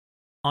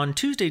On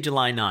Tuesday,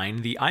 July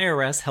 9, the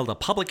IRS held a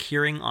public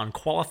hearing on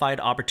qualified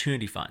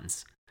opportunity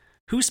funds.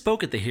 Who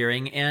spoke at the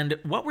hearing, and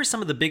what were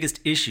some of the biggest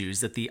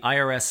issues that the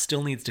IRS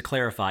still needs to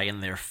clarify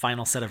in their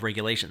final set of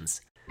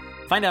regulations?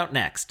 Find out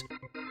next.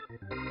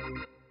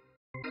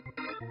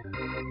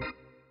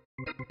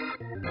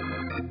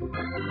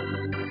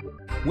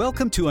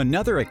 Welcome to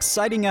another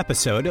exciting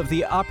episode of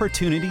the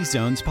Opportunity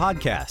Zones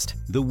podcast,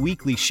 the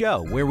weekly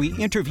show where we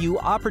interview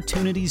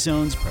Opportunity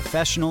Zones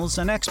professionals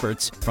and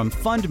experts, from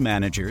fund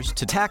managers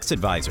to tax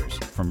advisors,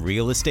 from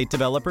real estate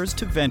developers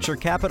to venture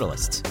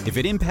capitalists. If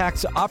it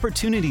impacts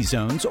Opportunity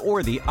Zones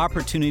or the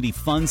opportunity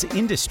funds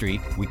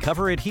industry, we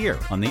cover it here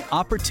on the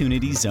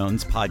Opportunity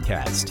Zones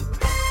podcast.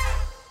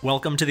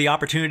 Welcome to the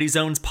Opportunity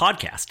Zones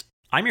podcast.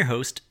 I'm your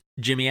host,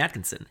 Jimmy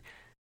Atkinson.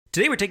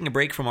 Today we're taking a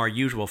break from our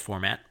usual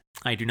format.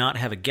 I do not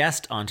have a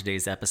guest on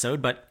today's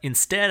episode, but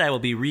instead I will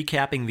be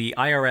recapping the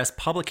IRS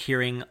public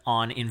hearing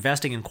on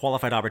investing in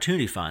qualified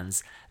opportunity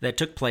funds that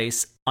took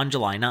place on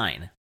July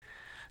 9.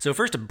 So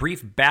first, a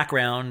brief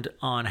background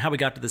on how we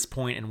got to this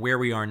point and where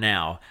we are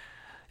now.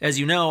 As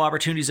you know,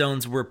 Opportunity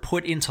Zones were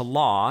put into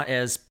law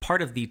as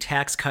part of the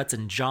Tax Cuts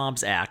and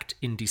Jobs Act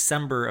in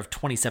December of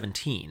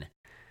 2017.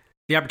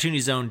 The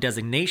Opportunity Zone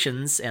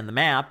designations and the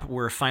map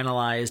were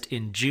finalized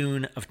in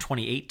June of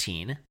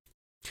 2018.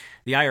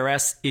 The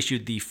IRS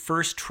issued the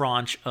first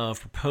tranche of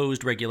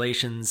proposed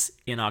regulations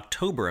in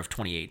October of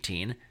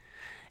 2018,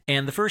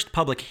 and the first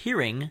public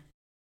hearing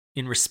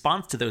in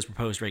response to those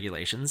proposed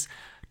regulations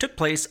took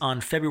place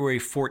on February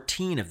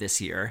 14 of this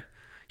year,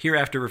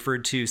 hereafter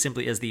referred to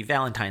simply as the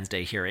Valentine's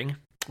Day hearing,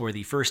 or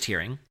the first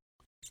hearing.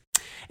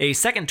 A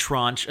second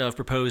tranche of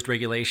proposed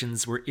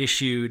regulations were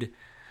issued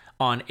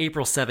on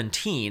April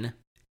 17,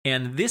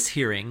 and this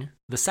hearing,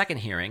 the second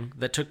hearing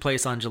that took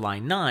place on July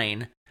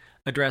 9,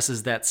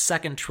 addresses that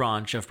second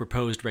tranche of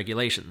proposed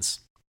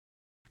regulations.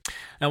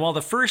 Now, while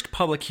the first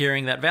public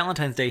hearing, that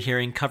Valentine's Day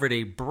hearing, covered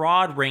a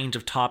broad range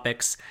of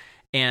topics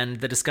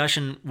and the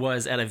discussion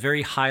was at a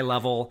very high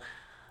level,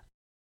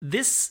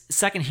 this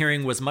second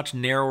hearing was much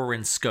narrower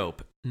in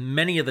scope.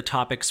 Many of the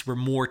topics were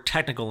more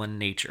technical in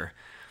nature.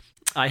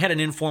 I had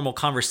an informal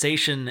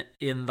conversation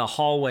in the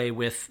hallway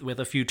with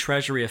a few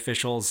Treasury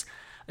officials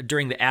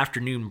during the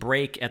afternoon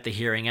break at the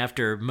hearing,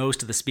 after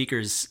most of the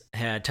speakers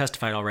had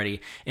testified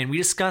already, and we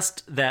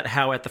discussed that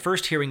how at the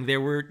first hearing there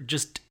were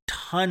just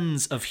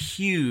tons of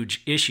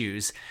huge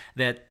issues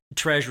that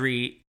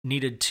Treasury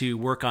needed to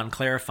work on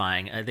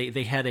clarifying.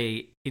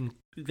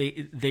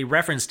 They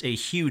referenced a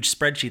huge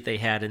spreadsheet they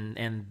had,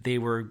 and they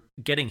were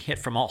getting hit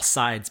from all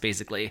sides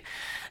basically,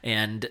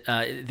 and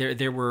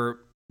there were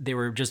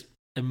just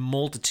a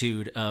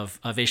multitude of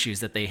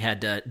issues that they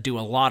had to do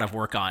a lot of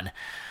work on.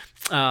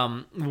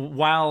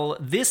 While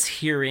this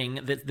hearing,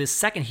 this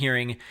second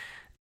hearing,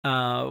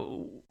 a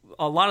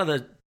lot of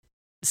the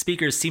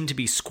speakers seem to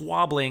be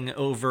squabbling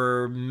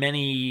over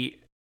many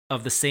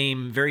of the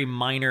same very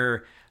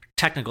minor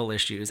technical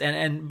issues.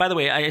 And by the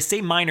way, I say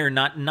minor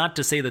not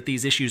to say that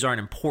these issues aren't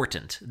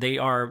important. They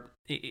are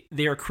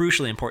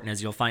crucially important,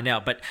 as you'll find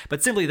out, but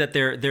simply that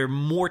they're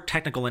more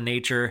technical in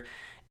nature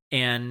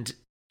and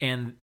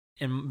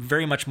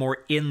very much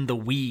more in the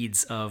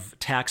weeds of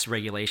tax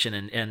regulation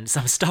and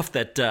some stuff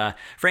that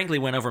frankly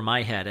went over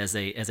my head as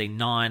a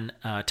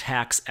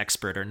non-tax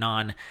expert or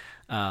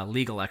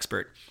non-legal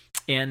expert.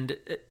 And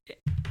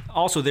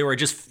also there were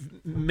just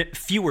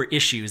fewer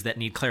issues that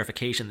need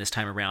clarification this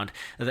time around.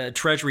 The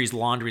Treasury's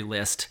laundry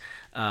list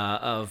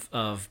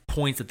of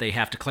points that they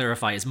have to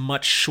clarify is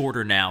much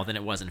shorter now than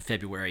it was in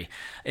February.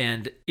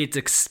 And it's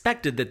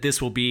expected that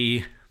this will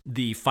be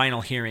the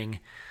final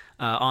hearing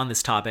on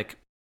this topic,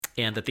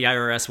 and that the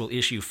IRS will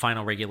issue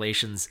final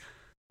regulations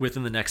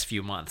within the next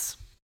few months.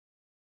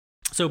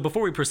 So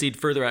before we proceed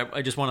further,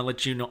 I just want to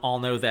let you all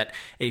know that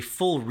a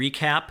full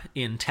recap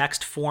in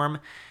text form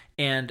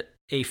and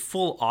a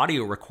full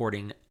audio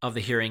recording of the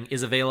hearing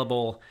is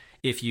available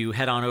if you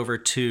head on over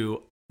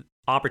to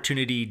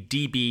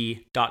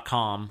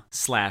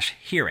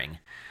opportunitydb.com/hearing.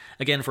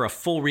 Again, for a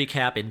full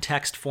recap in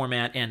text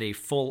format and a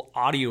full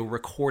audio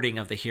recording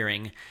of the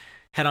hearing,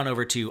 head on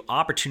over to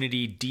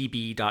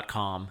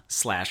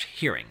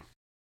opportunitydb.com/hearing.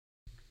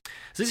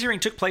 So this hearing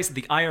took place at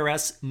the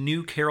IRS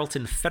New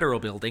Carrollton Federal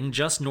Building,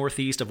 just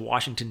northeast of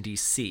Washington,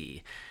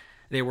 D.C.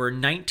 There were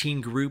 19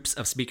 groups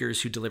of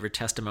speakers who delivered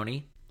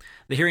testimony.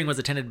 The hearing was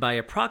attended by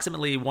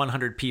approximately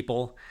 100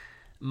 people.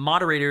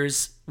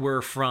 Moderators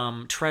were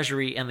from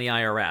Treasury and the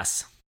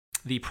IRS.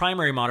 The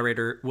primary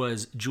moderator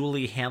was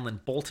Julie Hanlon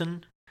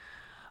Bolton.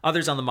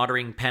 Others on the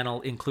moderating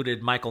panel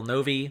included Michael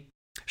Novi,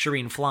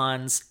 Shireen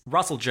Flans,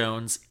 Russell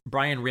Jones,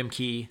 Brian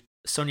Rimke,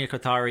 Sonia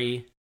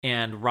Kothari,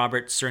 and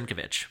Robert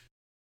Cernkovich.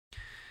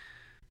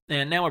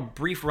 And now a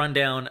brief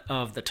rundown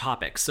of the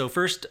topics. So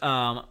first,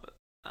 I'm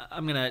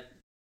going to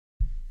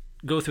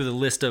go through the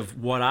list of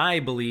what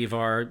I believe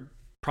are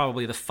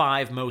probably the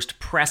 5 most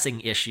pressing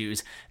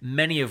issues,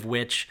 many of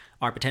which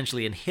are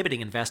potentially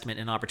inhibiting investment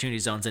in opportunity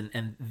zones.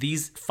 And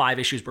these 5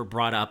 issues were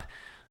brought up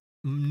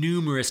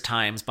numerous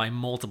times by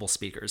multiple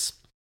speakers.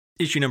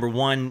 Issue number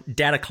 1,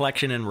 data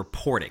collection and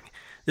reporting.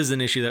 This is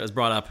an issue that was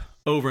brought up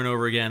over and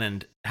over again,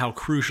 and how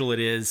crucial it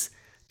is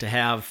to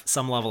have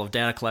some level of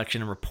data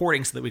collection and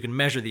reporting so that we can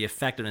measure the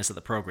effectiveness of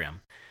the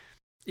program.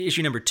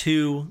 Issue number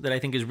 2 that I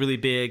think is really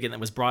big and that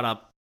was brought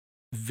up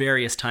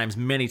various times,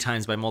 many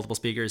times by multiple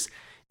speakers,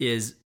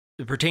 it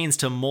pertains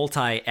to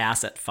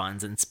multi-asset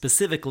funds, and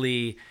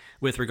specifically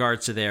with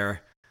regards to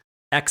their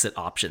exit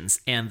options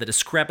and the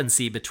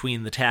discrepancy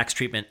between the tax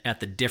treatment at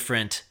the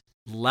different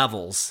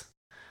levels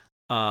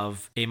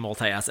of a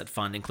multi-asset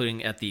fund,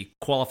 including at the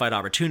Qualified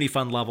Opportunity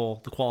Fund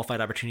level, the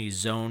Qualified Opportunity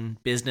Zone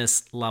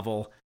Business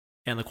level,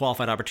 and the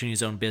Qualified Opportunity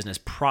Zone Business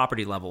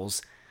Property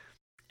levels.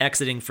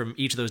 Exiting from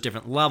each of those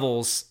different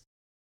levels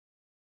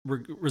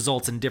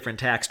results in different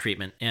tax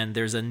treatment, and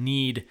there's a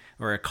need,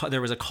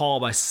 there was a call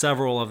by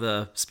several of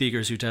the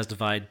speakers who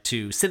testified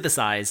to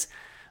synthesize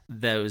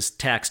those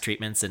tax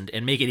treatments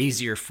and make it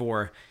easier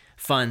for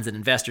funds and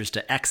investors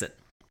to exit.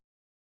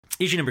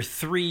 Issue number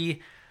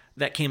 3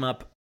 that came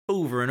up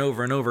over and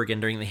over and over again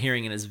during the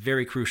hearing and is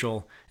very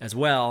crucial as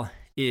well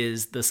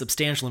is the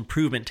substantial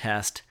improvement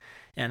test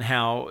and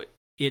how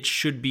it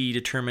should be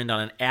determined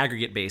on an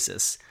aggregate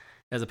basis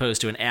as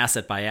opposed to an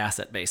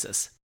asset-by-asset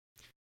basis.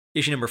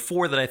 Issue number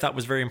 4 that I thought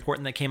was very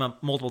important that came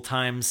up multiple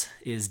times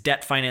is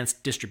debt finance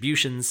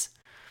distributions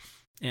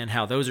and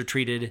how those are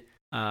treated,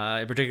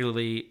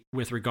 particularly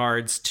with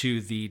regards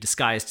to the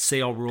disguised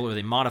sale rule or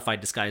the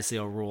modified disguised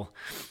sale rule.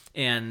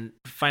 And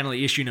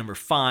finally, issue number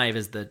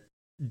 5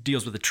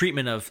 deals with the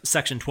treatment of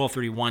Section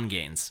 1231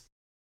 gains.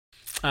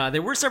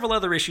 There were several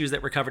other issues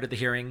that were covered at the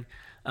hearing,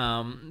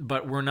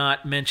 but were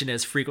not mentioned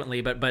as frequently,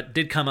 but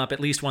did come up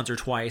at least once or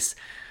twice.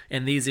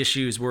 And these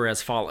issues were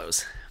as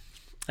follows.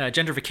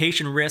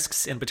 Gentrification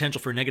risks and potential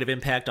for negative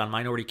impact on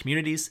minority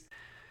communities.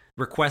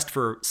 Request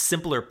for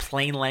simpler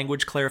plain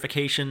language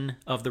clarification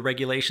of the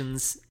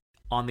regulations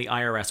on the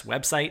IRS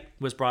website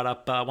was brought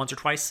up once or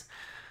twice.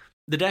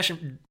 The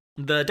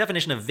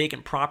definition of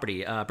vacant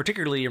property,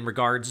 particularly in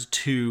regards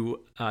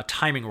to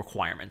timing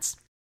requirements.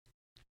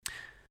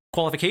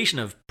 Qualification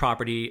of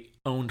property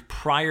owned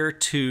prior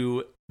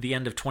to the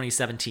end of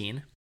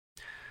 2017.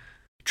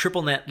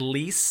 Triple net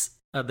lease,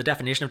 the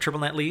definition of triple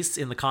net lease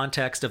in the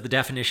context of the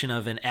definition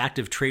of an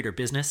active trade or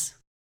business.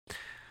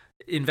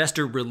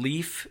 Investor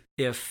relief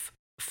if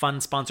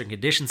fund sponsoring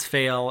conditions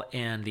fail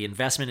and the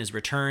investment is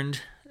returned.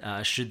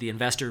 Should the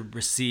investor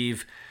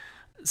receive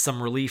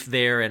some relief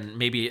there and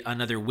maybe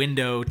another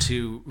window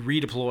to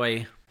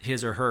redeploy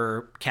his or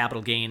her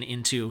capital gain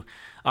into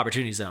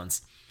opportunity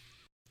zones.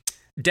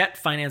 Debt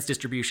finance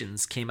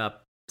distributions came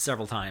up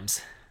several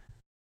times.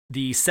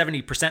 The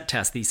 70%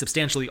 test, the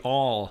substantially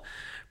all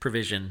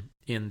provision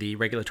in the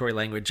regulatory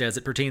language as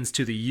it pertains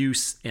to the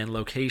use and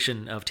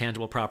location of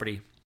tangible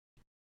property.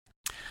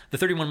 The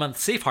 31-month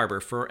safe harbor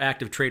for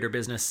active trade or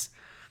business.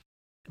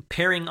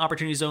 Pairing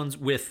opportunity zones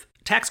with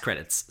tax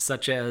credits,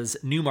 such as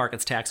new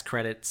markets tax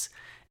credits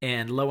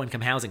and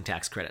low-income housing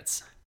tax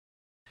credits.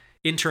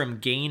 Interim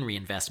gain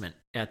reinvestment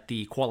at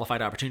the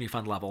Qualified Opportunity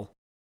Fund level.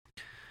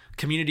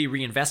 Community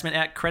Reinvestment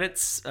Act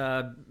credits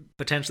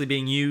potentially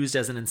being used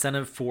as an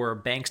incentive for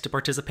banks to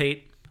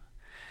participate.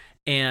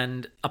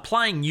 And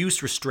applying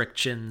use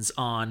restrictions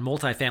on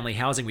multifamily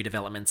housing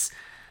redevelopments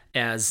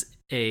as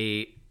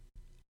a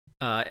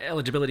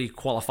eligibility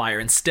qualifier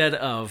instead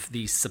of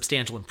the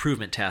substantial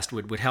improvement test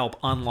would help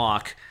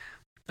unlock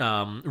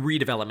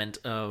redevelopment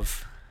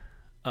of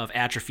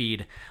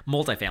atrophied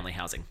multifamily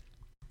housing.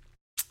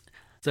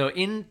 So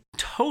in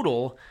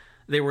total,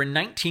 there were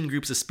 19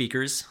 groups of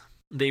speakers.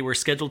 They were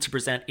scheduled to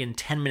present in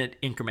 10-minute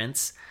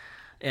increments,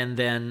 and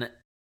then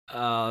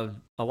a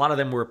lot of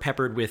them were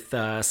peppered with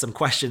some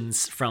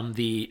questions from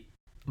the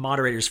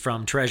moderators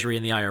from Treasury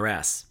and the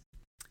IRS.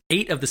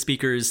 8 of the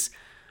speakers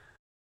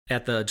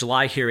at the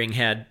July hearing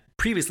had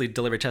previously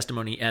delivered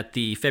testimony at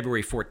the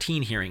February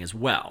 14 hearing as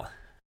well.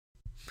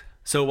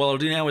 So what I'll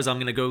do now is I'm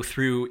going to go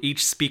through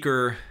each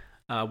speaker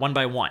one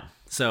by one.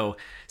 So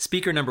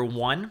speaker number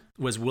 1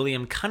 was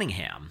William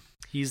Cunningham.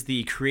 He's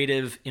the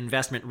Creative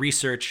Investment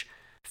Research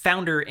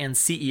founder and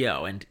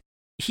CEO, and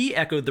he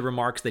echoed the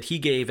remarks that he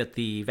gave at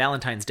the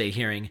Valentine's Day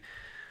hearing.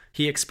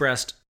 He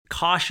expressed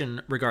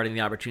caution regarding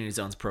the Opportunity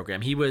Zones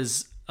program. He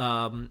was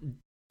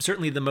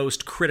certainly the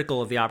most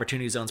critical of the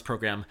Opportunity Zones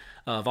program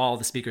of all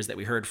the speakers that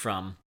we heard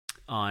from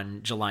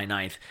on July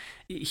 9th.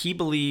 He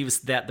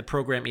believes that the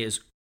program is,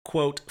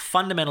 quote,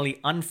 fundamentally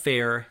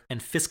unfair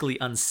and fiscally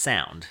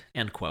unsound,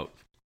 end quote.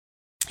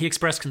 He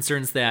expressed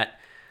concerns that,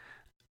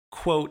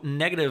 quote,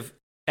 negative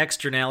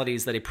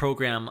externalities that a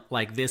program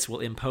like this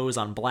will impose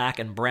on Black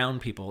and brown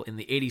people in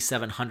the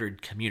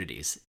 8,700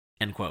 communities,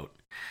 end quote.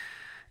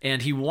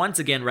 And he once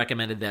again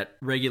recommended that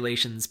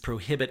regulations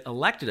prohibit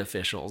elected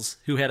officials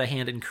who had a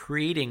hand in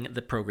creating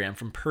the program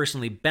from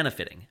personally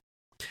benefiting.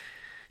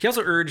 He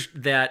also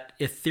urged that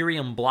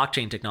Ethereum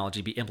blockchain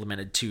technology be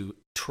implemented to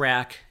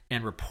track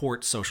and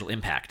report social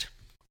impact.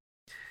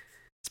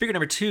 Speaker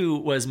number 2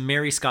 was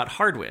Mary Scott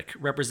Hardwick,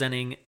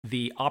 representing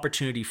the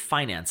Opportunity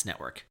Finance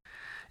Network.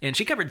 And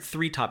she covered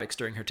 3 topics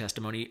during her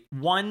testimony.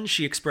 One,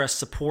 she expressed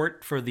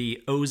support for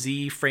the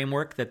OZ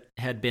framework that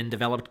had been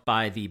developed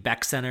by the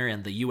Beck Center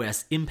and the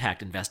U.S.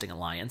 Impact Investing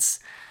Alliance,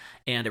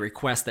 and a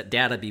request that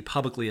data be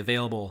publicly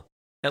available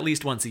at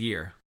least once a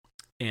year.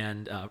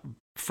 And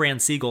Fran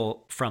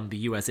Siegel from the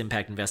U.S.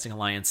 Impact Investing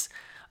Alliance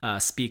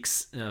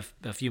speaks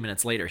a few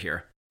minutes later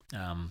here.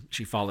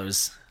 She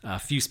follows a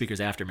few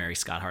speakers after Mary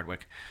Scott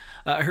Hardwick.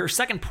 Her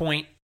second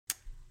point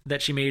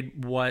that she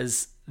made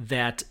was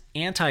that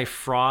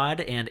anti-fraud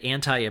and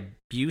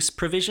anti-abuse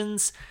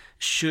provisions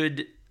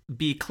should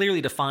be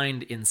clearly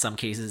defined in some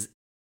cases,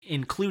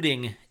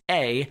 including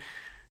A,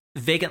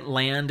 vacant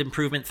land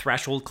improvement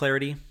threshold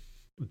clarity,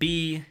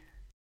 B,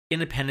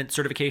 independent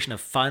certification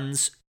of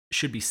funds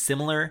should be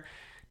similar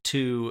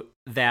to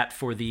that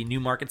for the New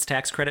Markets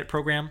Tax Credit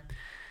program,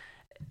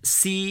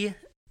 C,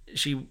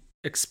 she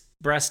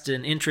expressed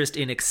an interest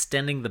in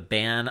extending the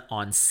ban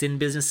on sin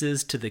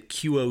businesses to the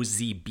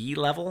QOZB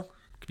level,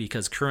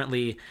 because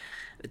currently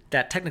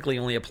that technically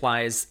only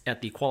applies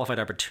at the Qualified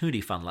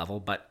Opportunity Fund level,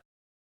 but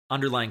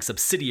underlying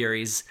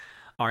subsidiaries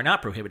are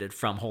not prohibited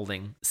from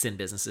holding sin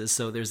businesses,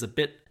 so there's a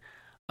bit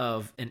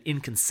of an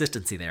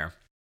inconsistency there.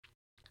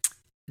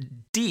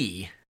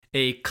 D,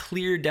 a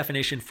clear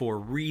definition for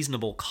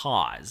reasonable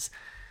cause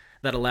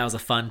that allows a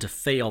fund to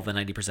fail the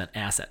 90%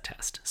 asset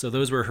test. So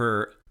those were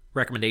her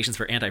recommendations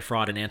for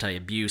anti-fraud and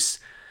anti-abuse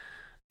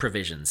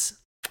provisions.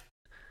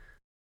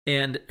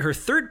 And her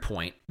third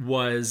point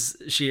was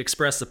she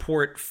expressed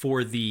support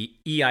for the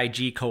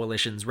EIG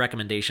Coalition's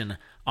recommendation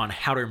on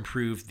how to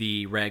improve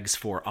the regs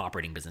for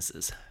operating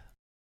businesses.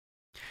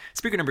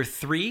 Speaker number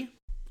 3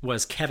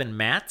 was Kevin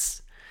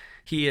Matz.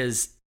 He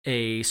is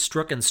a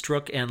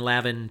Strzok and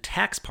Lavin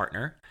tax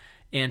partner,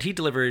 and he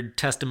delivered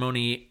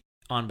testimony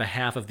on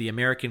behalf of the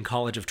American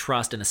College of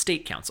Trust and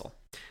Estate Council.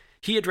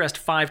 He addressed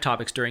 5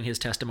 topics during his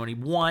testimony.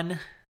 1,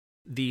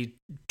 the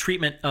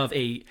treatment of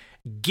a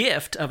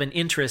gift of an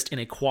interest in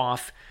a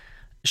QOF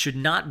should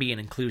not be an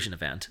inclusion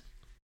event.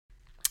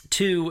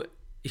 2,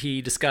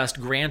 he discussed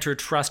grantor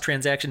trust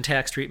transaction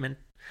tax treatment.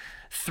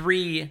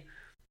 3,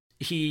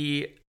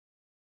 he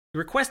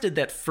requested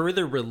that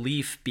further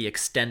relief be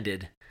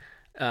extended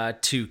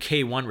to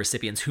K-1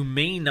 recipients who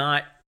may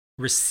not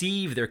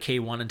receive their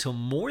K-1 until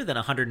more than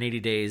 180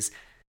 days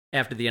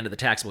after the end of the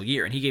taxable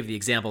year. And he gave the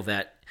example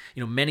that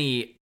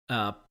many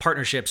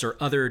partnerships or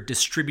other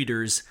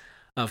distributors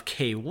of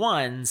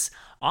K-1s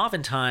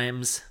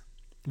oftentimes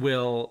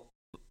will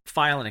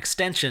file an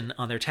extension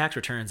on their tax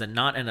returns and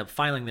not end up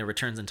filing their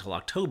returns until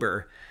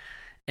October.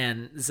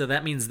 And so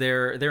that means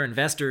their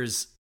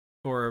investors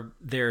or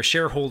their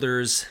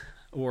shareholders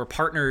or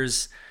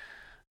partners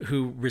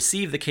who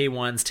receive the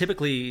K-1s,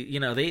 typically,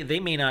 they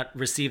may not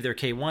receive their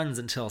K-1s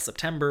until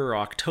September or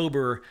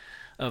October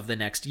of the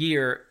next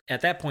year. At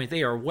that point,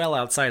 they are well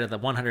outside of the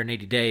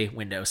 180-day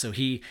window. So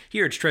he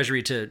urged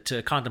Treasury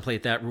to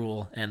contemplate that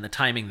rule and the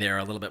timing there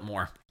a little bit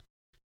more.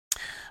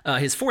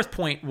 His fourth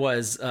point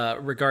was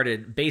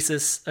regarded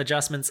basis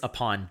adjustments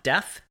upon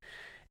death.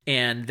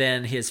 And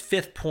then his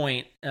fifth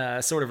point,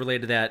 sort of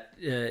related to that,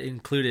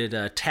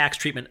 included tax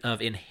treatment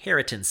of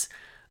inheritance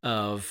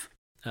of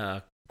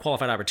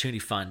Qualified Opportunity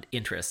Fund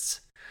interests.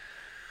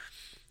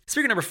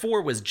 Speaker number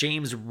 4 was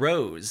James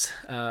Rose.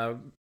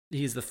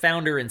 He's the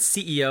founder and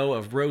CEO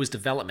of Rose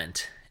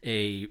Development,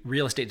 a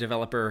real estate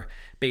developer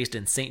based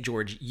in St.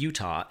 George,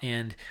 Utah.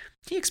 And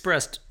he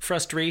expressed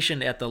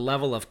frustration at the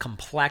level of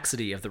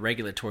complexity of the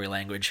regulatory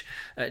language.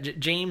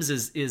 James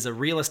is a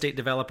real estate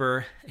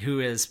developer who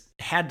has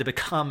had to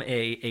become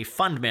a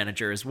fund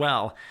manager as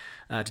well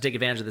to take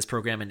advantage of this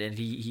program. And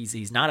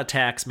he's not a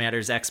tax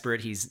matters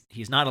expert.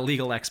 He's not a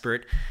legal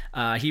expert.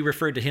 He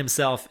referred to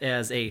himself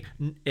as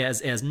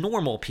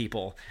normal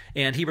people,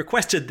 and he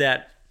requested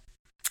that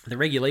the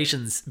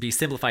regulations be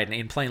simplified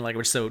in plain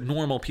language so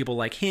normal people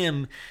like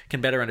him can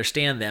better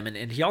understand them.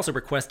 And he also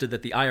requested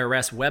that the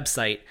IRS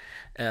website,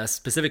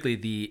 specifically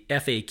the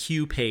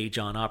FAQ page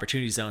on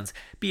Opportunity Zones,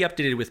 be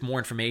updated with more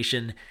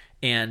information.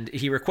 And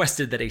he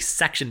requested that a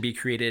section be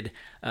created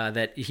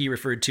that he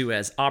referred to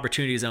as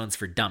Opportunity Zones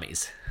for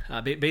Dummies.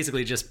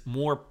 Basically just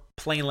more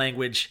plain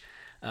language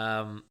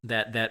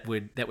that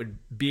would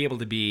be able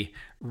to be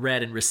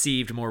read and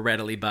received more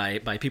readily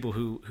by people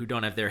who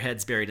don't have their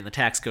heads buried in the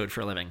tax code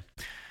for a living.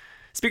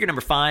 Speaker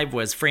number 5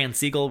 was Fran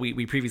Siegel.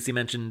 We previously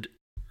mentioned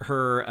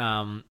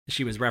her.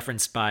 She was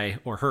referenced by,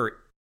 or her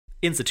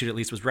institute at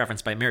least was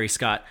referenced by Mary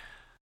Scott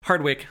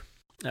Hardwick,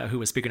 who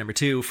was speaker number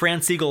 2.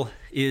 Fran Siegel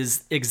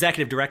is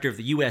executive director of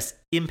the U.S.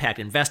 Impact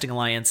Investing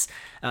Alliance.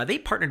 They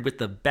partnered with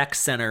the Beck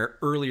Center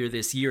earlier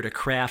this year to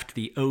craft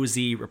the OZ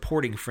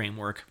reporting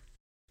framework.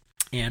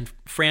 And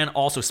Fran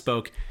also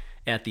spoke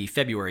at the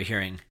February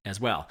hearing as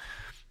well.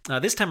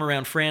 This time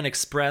around, Fran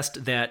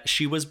expressed that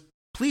she was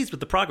pleased with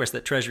the progress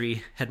that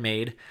Treasury had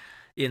made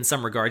in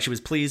some regard. She was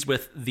pleased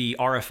with the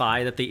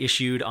RFI that they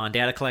issued on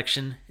data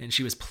collection, and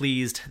she was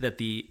pleased that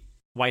the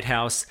White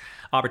House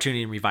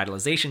Opportunity and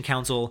Revitalization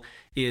Council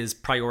is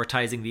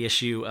prioritizing the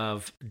issue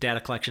of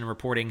data collection and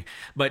reporting.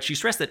 But she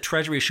stressed that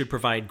Treasury should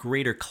provide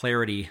greater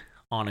clarity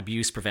on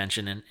abuse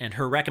prevention. And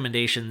her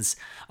recommendations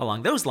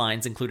along those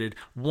lines included,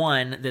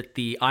 one, that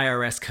the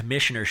IRS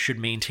commissioner should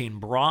maintain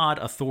broad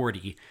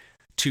authority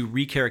to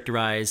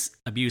recharacterize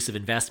abusive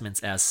investments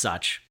as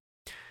such.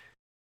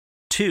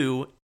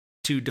 Two,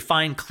 to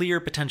define clear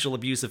potential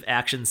abusive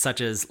actions such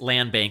as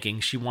land banking.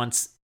 She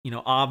wants,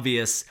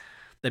 obvious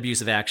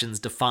abusive actions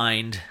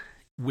defined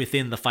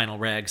within the final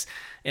regs.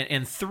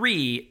 And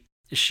three,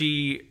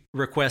 she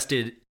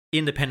requested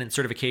independent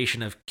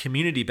certification of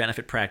community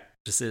benefit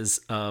practices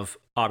of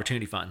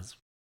opportunity funds.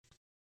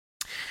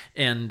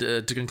 And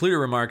to conclude her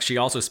remarks, she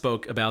also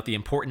spoke about the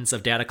importance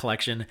of data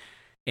collection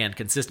and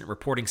consistent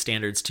reporting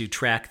standards to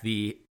track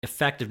the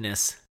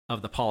effectiveness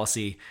of the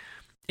policy.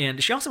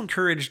 And she also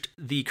encouraged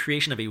the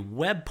creation of a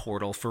web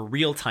portal for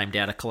real-time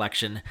data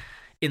collection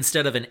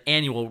instead of an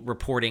annual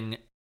reporting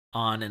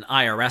on an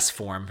IRS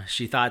form.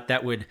 She thought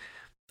that would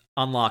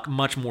unlock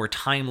much more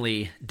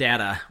timely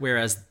data,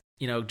 whereas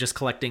just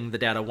collecting the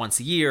data once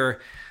a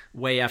year,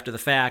 way after the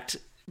fact,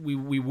 we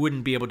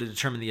wouldn't be able to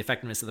determine the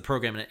effectiveness of the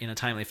program in a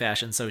timely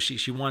fashion. So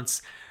she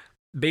wants,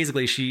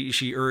 basically,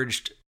 she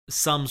urged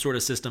some sort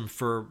of system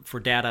for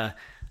data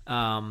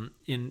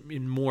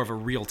in more of a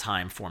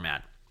real-time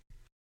format.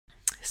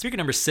 Speaker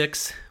number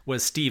 6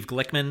 was Steve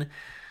Glickman,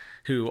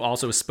 who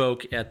also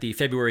spoke at the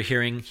February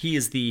hearing. He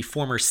is the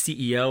former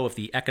CEO of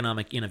the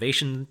Economic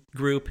Innovation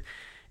Group,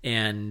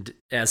 and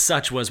as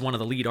such was one of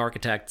the lead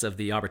architects of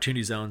the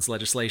Opportunity Zones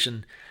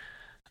legislation.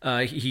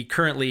 He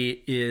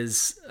currently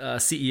is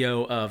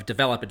CEO of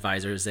Develop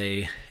Advisors,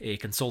 a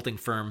consulting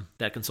firm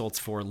that consults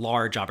for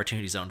large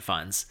Opportunity Zone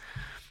funds.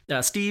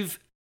 Steve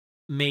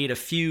made a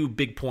few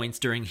big points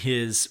during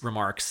his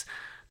remarks.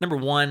 Number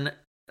one,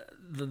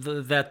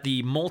 that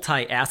the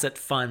multi-asset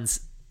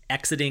funds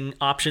exiting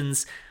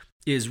options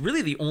is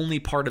really the only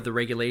part of the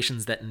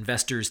regulations that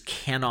investors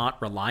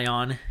cannot rely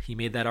on. He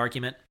made that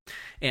argument.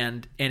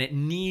 And it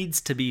needs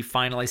to be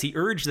finalized. He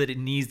urged that it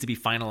needs to be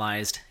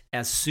finalized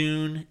as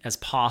soon as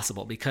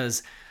possible,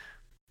 because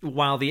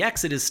while the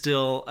exit is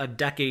still a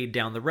decade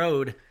down the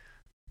road,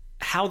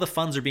 how the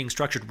funds are being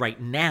structured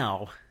right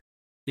now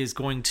is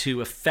going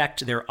to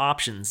affect their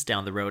options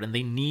down the road, and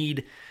they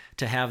need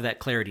to have that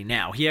clarity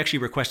now. He actually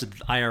requested that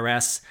the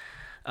IRS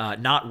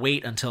not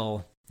wait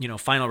until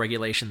final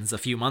regulations a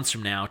few months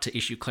from now to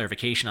issue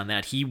clarification on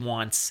that. He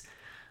wants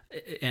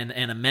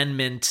an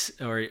amendment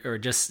or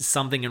just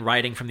something in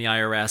writing from the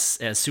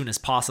IRS as soon as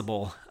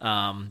possible,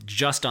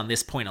 just on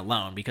this point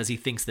alone, because he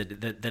thinks that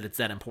it's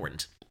that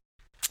important.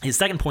 His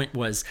second point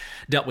was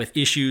dealt with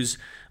issues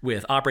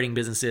with operating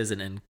businesses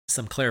and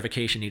some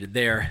clarification needed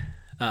there.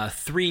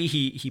 3,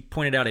 he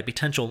pointed out a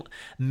potential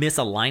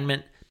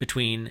misalignment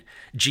between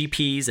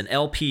GPs and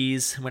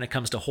LPs when it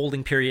comes to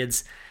holding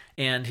periods.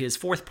 And his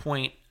fourth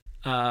point,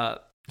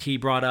 he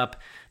brought up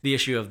the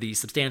issue of the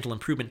substantial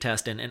improvement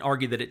test and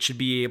argued that it should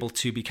be able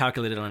to be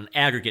calculated on an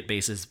aggregate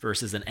basis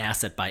versus an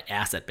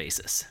asset-by-asset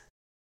basis.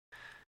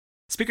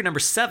 Speaker number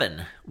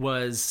 7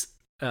 was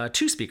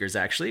 2 speakers,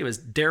 actually. It was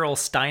Daryl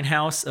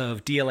Steinhaus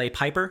of DLA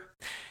Piper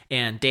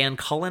and Dan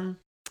Cullen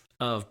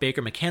of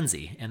Baker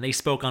McKenzie, and they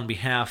spoke on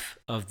behalf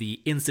of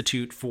the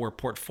Institute for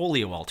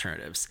Portfolio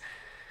Alternatives.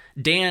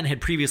 Dan had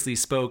previously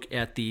spoke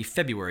at the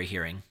February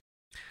hearing.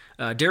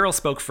 Daryl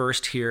spoke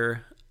first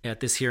here at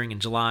this hearing in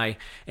July,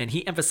 and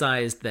he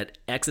emphasized that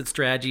exit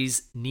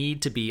strategies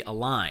need to be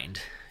aligned.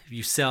 If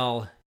you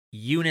sell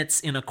units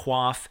in a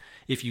QOF,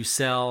 if you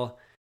sell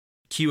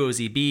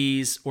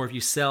QOZBs, or if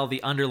you sell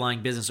the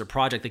underlying business or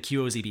project, the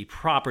QOZB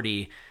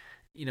property,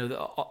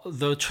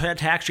 the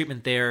tax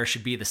treatment there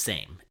should be the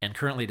same, and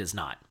currently it is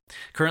not.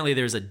 Currently,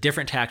 there's a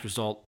different tax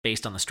result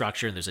based on the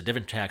structure, and there's a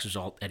different tax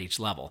result at each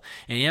level.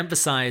 And he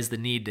emphasized the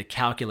need to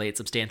calculate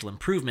substantial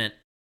improvement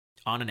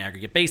on an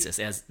aggregate basis,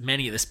 as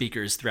many of the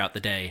speakers throughout the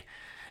day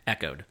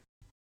echoed.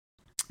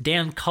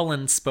 Dan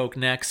Cullen spoke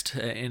next,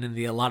 and in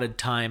the allotted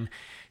time,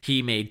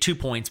 he made 2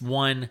 points.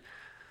 One,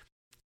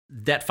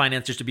 debt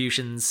finance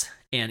distributions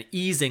and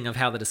easing of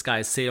how the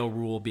disguised sale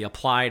rule be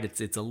applied.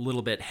 It's a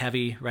little bit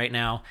heavy right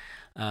now.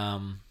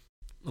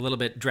 A little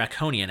bit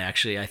draconian,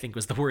 actually, I think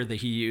was the word that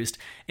he used.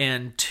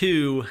 And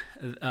 2,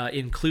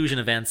 inclusion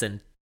events and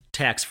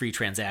tax-free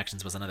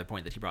transactions was another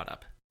point that he brought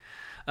up.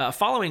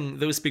 Following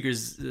those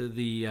speakers,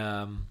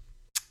 the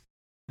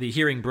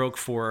hearing broke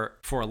for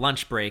a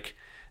lunch break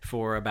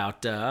for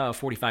about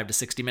 45 to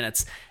 60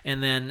 minutes.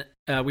 And then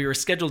we were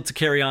scheduled to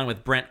carry on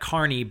with Brent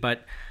Carney,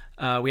 but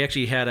we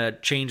actually had a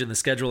change in the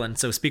schedule. And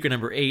so speaker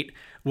number 8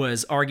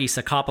 was Argy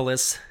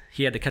Sakopoulos.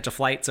 He had to catch a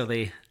flight, so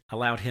they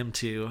allowed him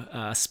to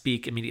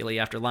speak immediately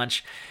after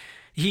lunch.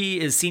 He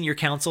is senior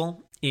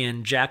counsel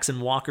in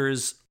Jackson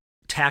Walker's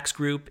tax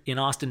group in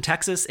Austin,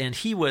 Texas, and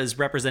he was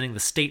representing the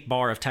State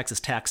Bar of Texas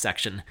tax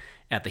section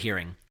at the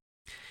hearing.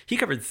 He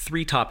covered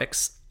 3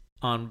 topics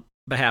on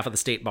behalf of the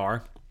State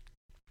Bar.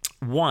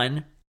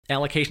 1,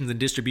 allocations and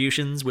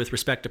distributions with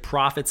respect to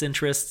profits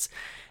interests,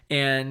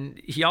 and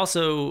he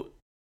also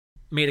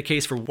made a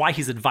case for why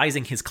he's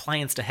advising his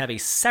clients to have a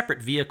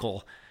separate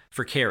vehicle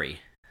for carry.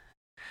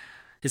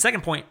 His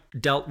second point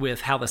dealt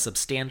with how the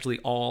substantially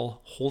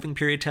all holding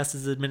period test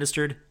is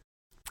administered.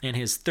 And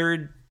his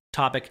third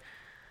topic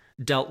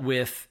dealt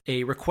with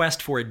a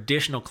request for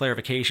additional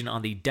clarification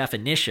on the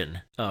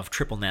definition of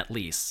triple net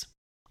lease.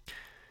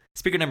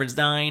 Speaker number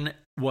 9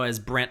 was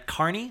Brent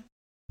Carney,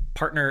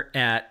 partner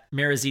at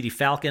Mariziti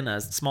Falcon,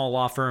 a small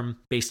law firm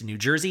based in New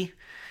Jersey.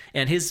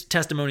 And his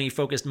testimony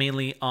focused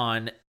mainly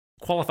on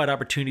qualified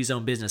opportunity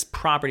zone business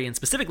property, and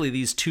specifically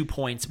these 2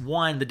 points.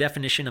 1, the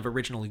definition of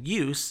original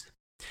use,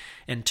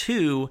 and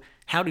 2,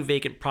 how do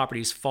vacant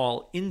properties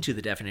fall into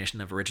the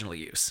definition of original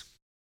use?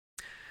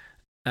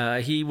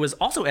 He was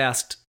also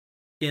asked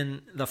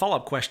in the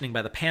follow-up questioning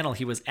by the panel,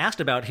 he was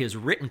asked about his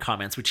written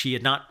comments, which he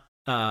had not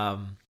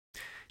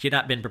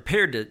been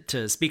prepared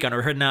to speak on,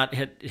 or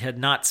had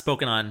not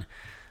spoken on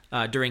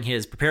during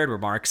his prepared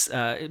remarks.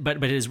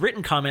 But his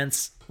written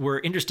comments were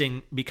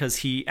interesting because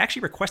he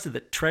actually requested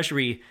that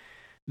Treasury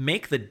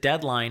make the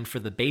deadline for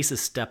the basis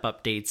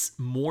step-up dates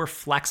more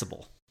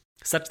flexible,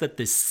 such that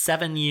the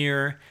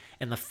 7-year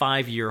and the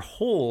 5-year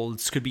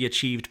holds could be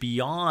achieved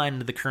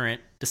beyond the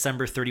current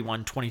December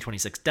 31,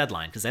 2026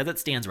 deadline. Because as it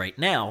stands right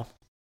now,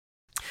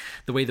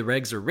 the way the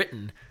regs are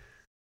written,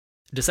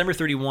 December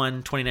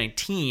 31,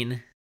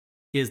 2019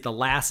 is the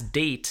last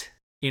date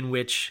in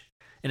which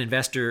an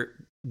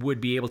investor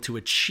would be able to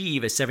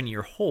achieve a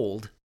 7-year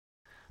hold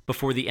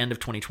before the end of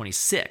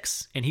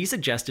 2026. And he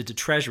suggested to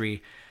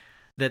Treasury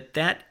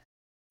that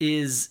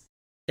is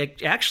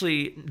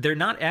actually, they're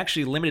not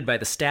actually limited by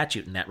the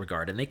statute in that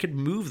regard, and they could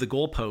move the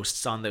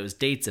goalposts on those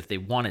dates if they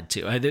wanted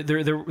to.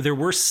 There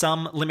were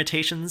some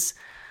limitations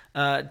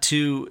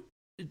to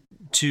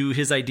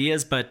his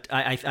ideas, but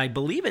I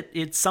believe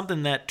it's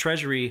something that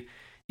Treasury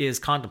is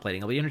contemplating.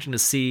 It'll be interesting to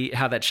see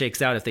how that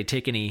shakes out if they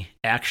take any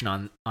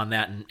action on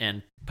that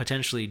and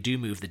potentially do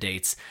move the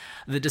dates.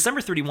 The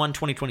December 31,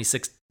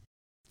 2026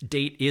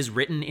 date is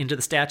written into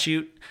the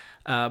statute,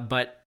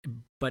 but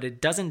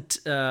it doesn't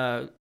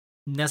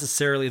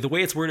necessarily, the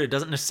way it's worded, it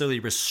doesn't necessarily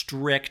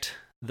restrict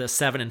the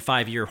 7 and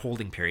 5 year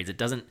holding periods. It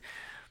doesn't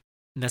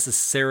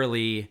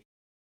necessarily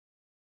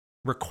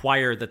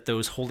require that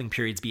those holding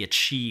periods be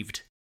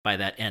achieved by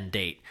that end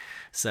date.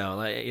 So,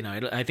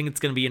 I think it's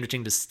going to be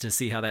interesting to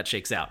see how that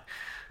shakes out.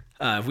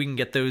 If we can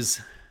get those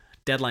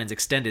deadlines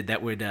extended,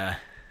 that would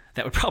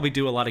probably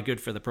do a lot of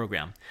good for the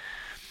program.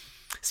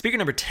 Speaker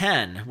number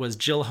 10 was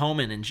Jill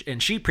Homan,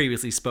 and she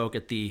previously spoke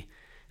at the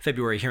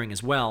February hearing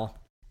as well.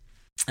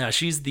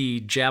 She's the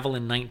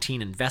Javelin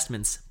 19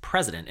 Investments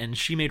president, and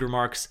she made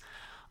remarks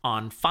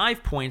on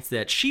 5 points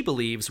that she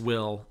believes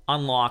will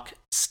unlock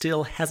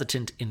still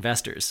hesitant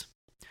investors.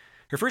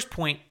 Her first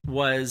point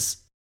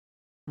was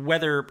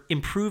whether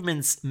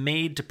improvements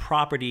made to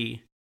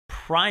property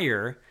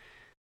prior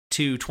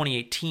to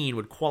 2018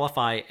 would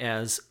qualify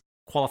as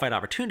qualified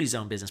opportunity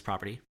zone business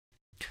property.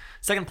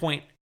 Second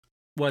point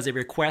was a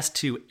request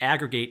to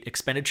aggregate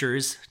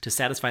expenditures to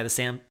satisfy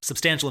the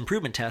substantial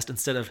improvement test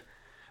instead of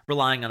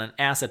relying on an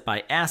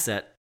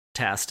asset-by-asset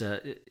test.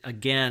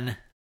 Again,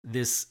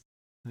 this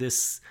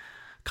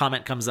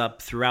comment comes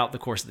up throughout the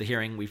course of the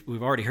hearing.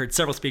 We've already heard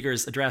several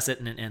speakers address it,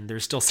 and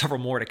there's still several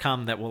more to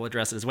come that will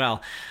address it as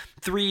well.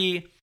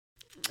 3,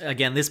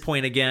 again, this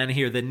point again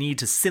here, the need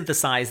to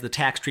synthesize the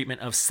tax treatment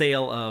of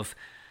sale of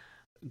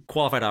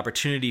qualified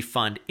opportunity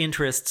fund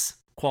interests,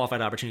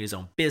 qualified opportunity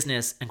zone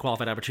business, and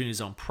qualified opportunity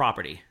zone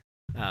property.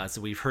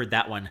 So we've heard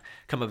that one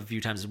come up a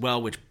few times as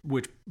well, which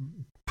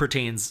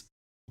pertains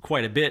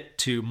quite a bit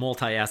to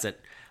multi-asset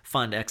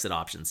fund exit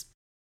options.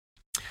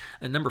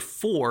 And number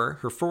 4,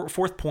 her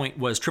fourth point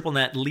was triple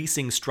net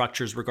leasing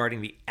structures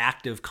regarding the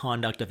active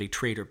conduct of a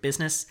trade or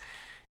business.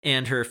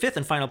 And her 5th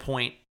and final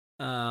point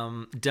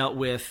dealt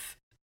with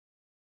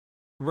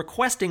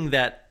requesting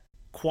that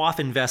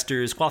qualified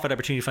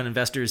opportunity fund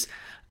investors,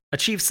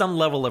 achieve some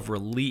level of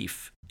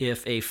relief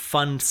if a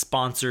fund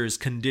sponsor's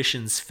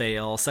conditions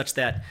fail, such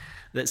that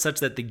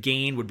the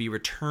gain would be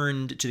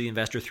returned to the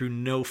investor through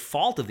no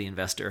fault of the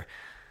investor,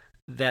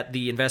 that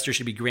the investor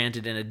should be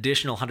granted an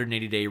additional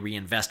 180-day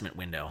reinvestment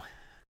window.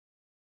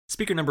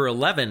 Speaker number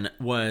 11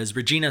 was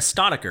Regina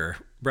Stoddicker,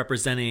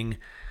 representing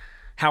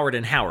Howard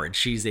 & Howard.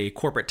 She's a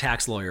corporate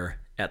tax lawyer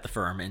at the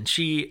firm, and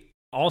she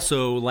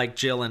also, like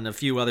Jill and a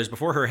few others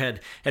before her,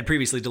 had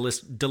previously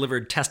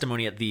delivered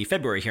testimony at the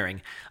February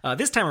hearing.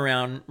 This time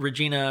around,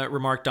 Regina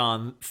remarked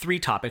on 3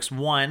 topics.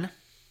 1,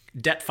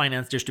 debt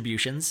finance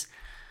distributions.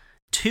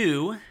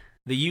 2,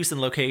 the use and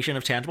location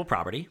of tangible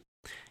property.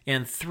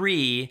 And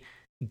 3,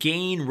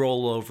 gain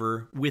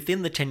rollover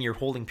within the 10-year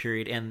holding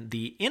period and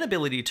the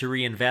inability to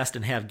reinvest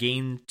and have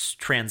gain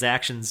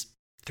transactions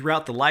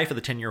throughout the life of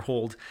the 10-year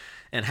hold,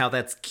 and how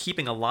that's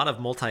keeping a lot of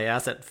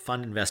multi-asset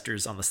fund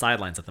investors on the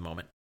sidelines at the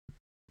moment.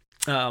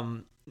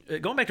 Going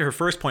back to her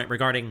first point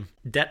regarding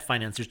debt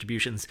finance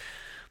distributions,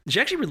 she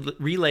actually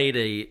relayed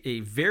a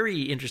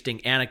very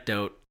interesting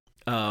anecdote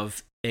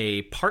of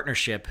a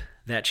partnership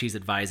that she's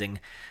advising.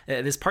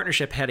 This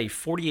partnership had a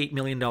 $48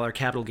 million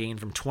capital gain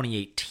from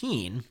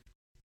 2018,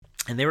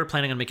 and they were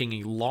planning on making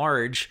a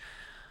large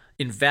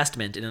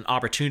investment in an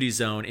opportunity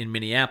zone in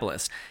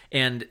Minneapolis.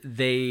 And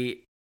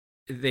they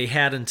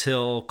had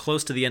until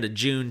close to the end of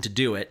June to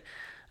do it.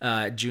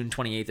 June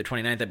 28th or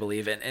 29th, I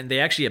believe. And they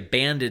actually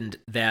abandoned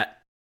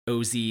that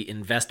OZ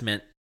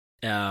investment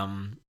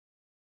at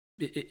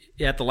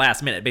the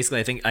last minute.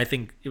 Basically, I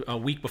think a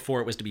week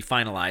before it was to be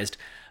finalized,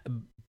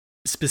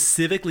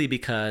 specifically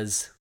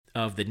because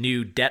of the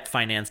new debt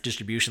finance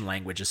distribution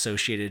language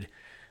associated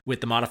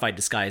with the modified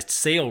disguised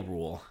sale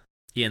rule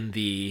in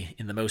the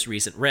most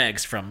recent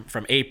regs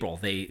from April.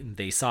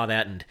 They saw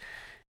that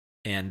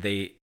and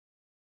they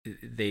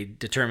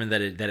determined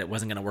that it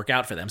wasn't going to work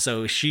out for them.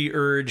 So she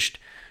urged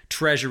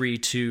Treasury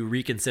to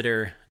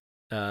reconsider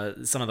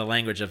some of the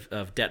language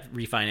of debt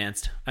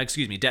finance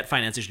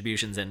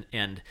distributions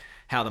and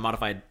how the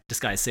modified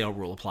disguised sale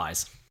rule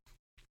applies.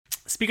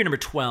 Speaker number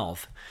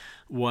 12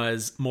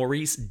 was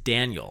Maurice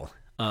Daniel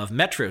of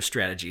Metro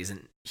Strategies,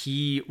 and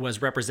he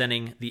was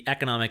representing the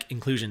Economic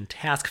Inclusion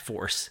Task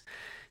Force.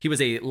 He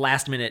was a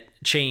last-minute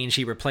change.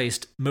 He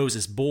replaced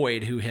Moses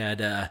Boyd, who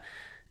had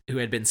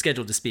been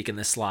scheduled to speak in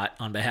this slot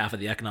on behalf of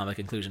the Economic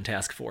Inclusion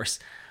Task Force.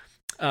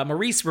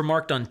 Maurice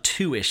remarked on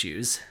two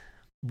issues.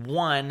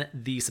 One,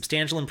 the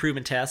substantial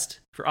improvement test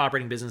for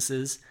operating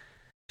businesses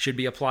should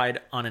be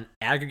applied on an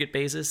aggregate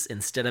basis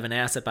instead of an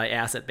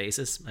asset-by-asset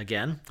basis.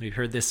 Again, we've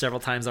heard this several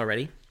times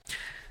already.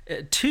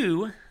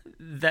 Two,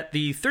 that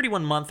the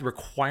 31-month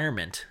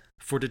requirement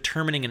for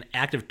determining an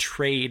active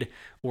trade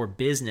or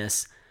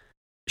business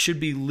should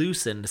be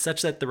loosened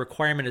such that the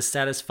requirement is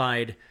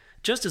satisfied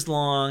just as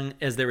long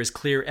as there is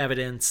clear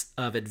evidence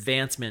of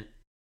advancement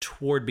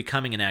toward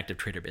becoming an active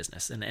trade or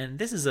business. And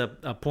this is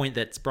a point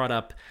that's brought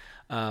up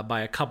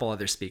by a couple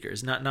other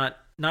speakers. Not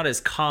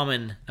as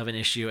common of an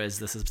issue as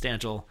the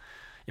substantial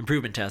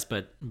improvement test,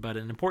 but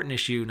an important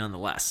issue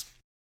nonetheless.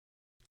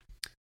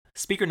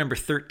 Speaker number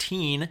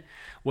 13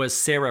 was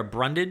Sarah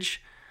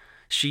Brundage.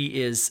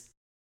 She is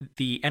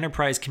the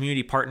Enterprise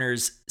Community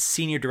Partners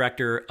Senior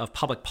Director of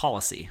Public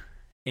Policy.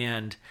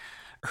 And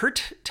her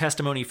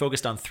testimony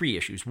focused on three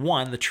issues.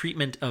 One, the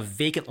treatment of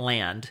vacant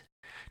land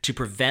to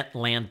prevent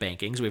land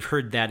banking. So we've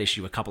heard that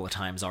issue a couple of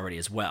times already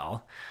as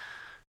well.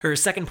 Her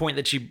second point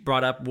that she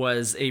brought up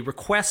was a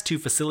request to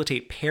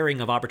facilitate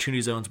pairing of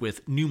opportunity zones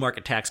with new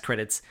market tax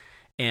credits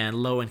and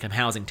low-income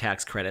housing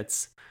tax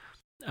credits.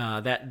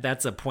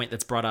 That's a point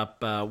that's brought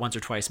up once or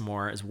twice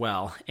more as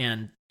well.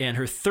 And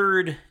her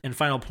third and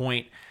final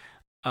point,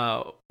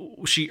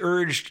 she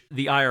urged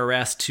the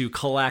IRS to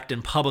collect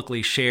and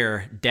publicly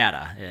share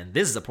data. And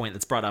this is a point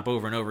that's brought up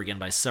over and over again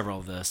by several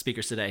of the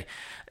speakers today.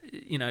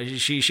 You know,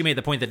 she made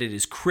the point that it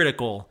is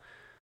critical.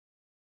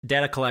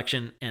 Data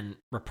collection and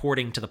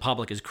reporting to the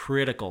public is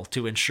critical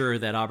to ensure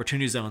that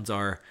opportunity zones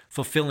are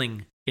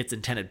fulfilling its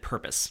intended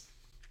purpose.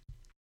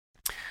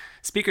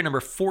 Speaker number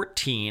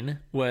 14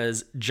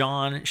 was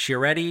John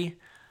Chiaretti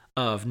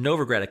of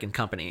Novogradac and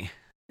Company.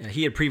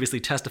 He had previously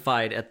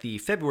testified at the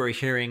February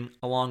hearing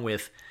along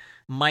with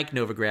Mike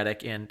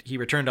Novogradac, and he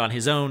returned on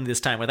his own, this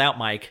time without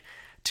Mike,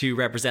 to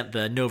represent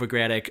the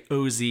Novogradac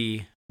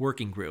OZ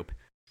working group.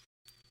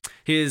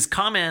 His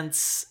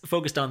comments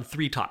focused on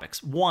three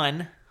topics.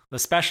 One, the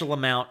special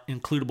amount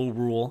includable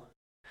rule.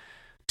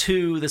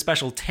 Two, the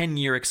special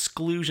 10-year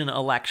exclusion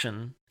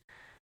election.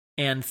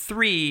 And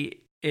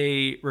three,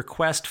 a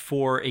request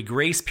for a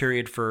grace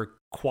period for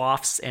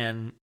QOFs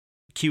and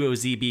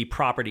QOZB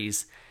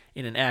properties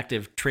in an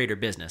active trade or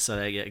business. So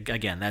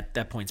again,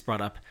 that point's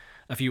brought up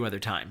a few other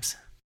times.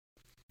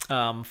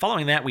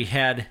 Following that, we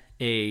had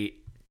a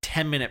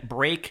 10-minute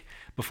break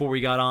before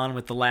we got on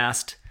with the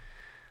last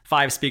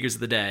 5 speakers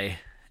of the day.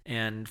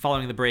 And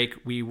following the break,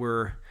 we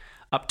were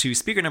up to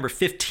speaker number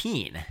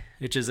 15,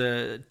 which is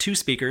 2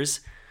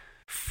 speakers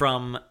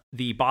from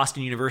the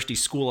Boston University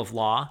School of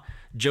Law.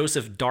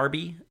 Joseph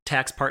Darby,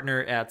 tax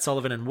partner at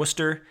Sullivan &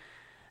 Worcester,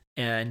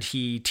 and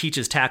he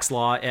teaches tax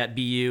law at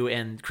BU.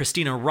 And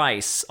Christina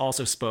Rice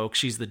also spoke.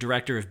 She's the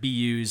director of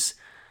BU's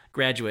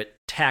graduate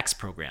tax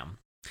program.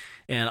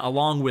 And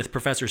along with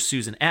Professor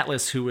Susan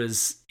Atlas, who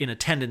was in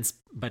attendance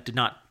but did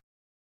not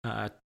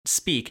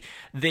speak,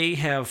 they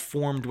have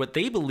formed what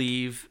they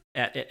believe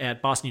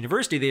at Boston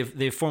University.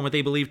 They've formed what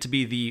they believe to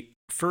be the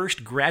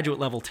first graduate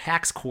level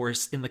tax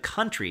course in the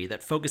country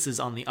that focuses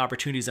on the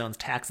Opportunity Zone's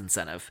tax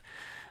incentive.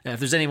 If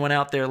there's anyone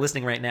out there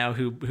listening right now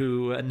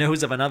who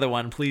knows of another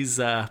one, please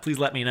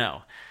let me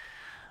know.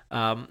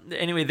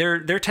 Anyway,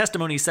 their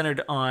testimony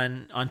centered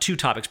on 2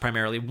 topics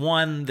primarily.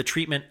 One, the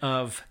treatment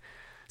of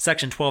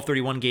Section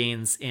 1231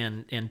 gains,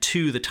 and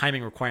 2, the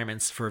timing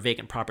requirements for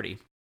vacant property.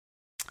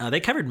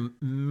 They covered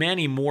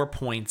many more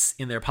points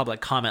in their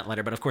public comment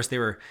letter, but of course they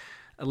were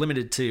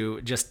limited to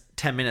just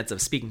 10 minutes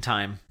of speaking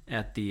time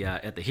at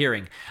the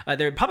hearing.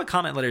 Their public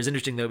comment letter is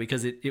interesting though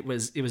because it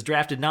was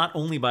drafted not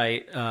only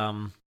by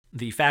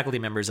the faculty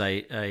members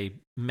I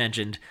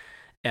mentioned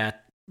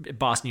at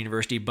Boston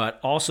University, but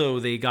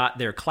also they got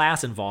their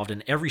class involved,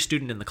 and every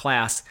student in the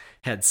class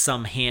had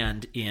some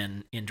hand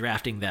in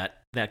drafting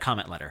that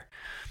comment letter,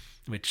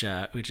 which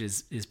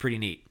is pretty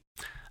neat.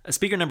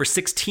 Speaker number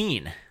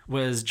 16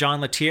 was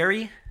John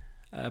Lettieri,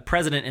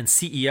 president and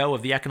CEO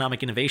of the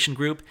Economic Innovation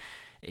Group.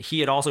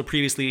 He had also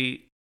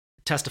previously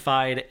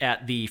testified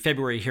at the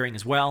February hearing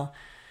as well,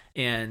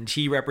 and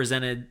he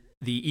represented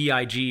the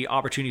EIG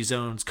Opportunity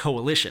Zones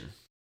Coalition.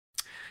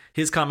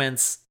 His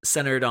comments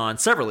centered on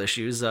several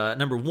issues.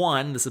 Number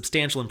one, the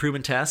substantial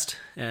improvement test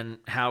and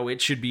how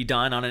it should be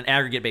done on an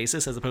aggregate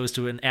basis as opposed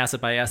to an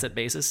asset-by-asset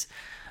basis.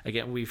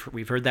 Again,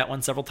 we've heard that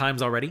one several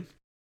times already.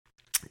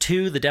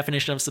 Two, the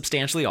definition of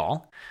substantially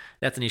all.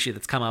 That's an issue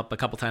that's come up a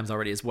couple times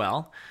already as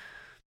well.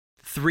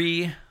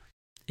 Three,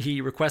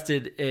 he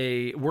requested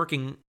a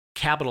working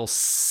capital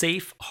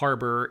safe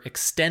harbor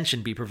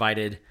extension be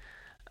provided,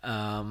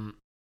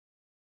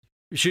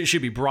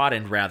 should be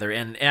broadened rather,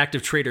 and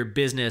active trader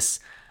business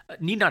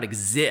need not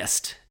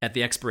exist at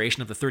the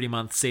expiration of the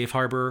 30-month safe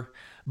harbor,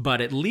 but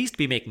at least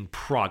be making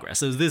progress.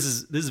 So this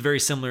is very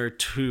similar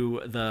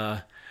to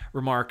the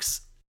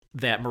remarks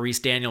that Maurice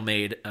Daniel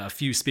made a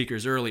few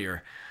speakers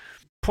earlier.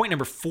 Point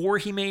number 4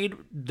 he made,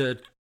 the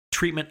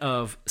treatment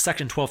of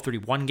Section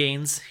 1231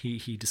 gains.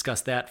 He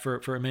discussed that for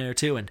a minute or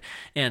two.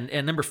 And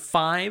number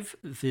 5,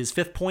 his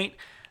 5th point,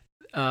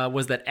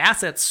 was that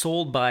assets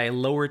sold by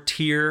lower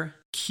tier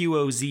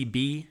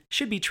QOZB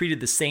should be treated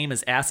the same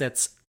as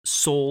assets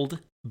sold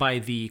by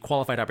the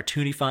Qualified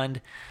Opportunity Fund.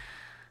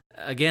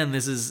 Again,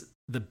 this is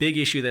the big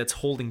issue that's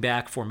holding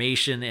back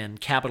formation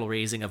and capital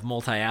raising of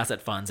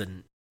multi-asset funds,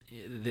 and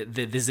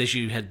this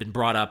issue had been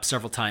brought up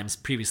several times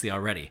previously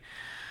already.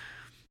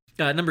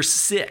 Number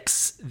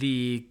 6,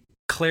 the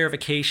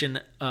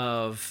clarification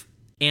of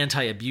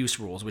anti-abuse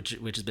rules, which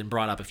has been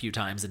brought up a few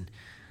times,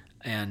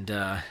 and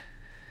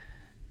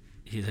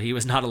he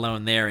was not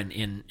alone there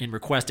in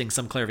requesting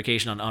some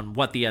clarification on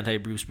what the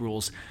anti-abuse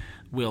rules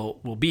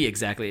will be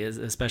exactly,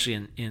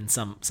 especially in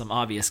some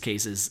obvious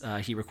cases.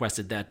 He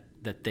requested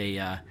that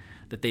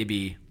they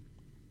be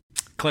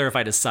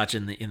clarified as such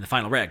in the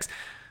final regs.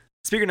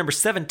 Speaker number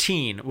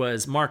 17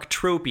 was Mark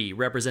Tropy,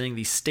 representing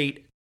the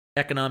State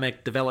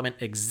Economic Development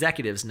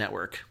Executives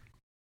Network.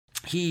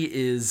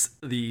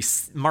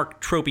 Mark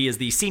Tropy is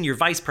the senior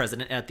vice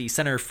president at the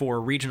Center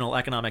for Regional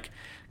Economic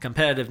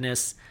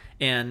Competitiveness,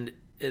 and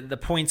the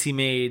points he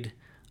made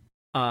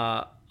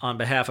on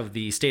behalf of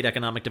the State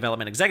Economic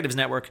Development Executives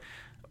Network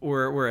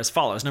were as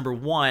follows. Number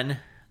 1,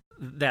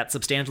 that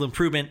substantial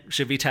improvement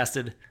should be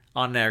tested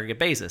on an aggregate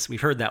basis.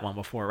 We've heard that one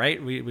before,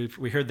 right?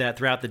 We heard that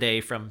throughout the day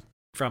from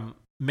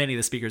many of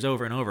the speakers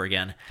over and over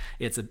again.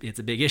 It's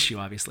a big issue,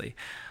 obviously.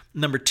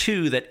 Number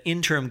 2, that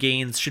interim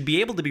gains should be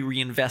able to be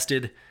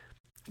reinvested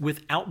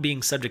without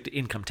being subject to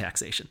income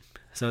taxation.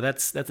 So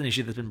that's an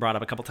issue that's been brought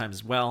up a couple times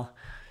as well.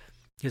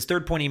 His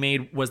third point he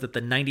made was that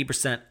the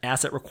 90%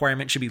 asset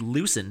requirement should be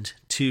loosened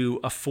to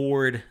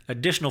afford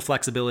additional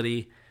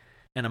flexibility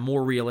and a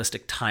more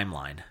realistic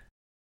timeline.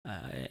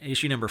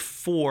 Issue number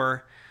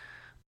 4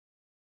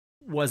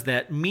 was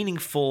that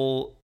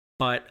meaningful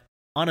but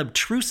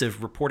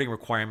unobtrusive reporting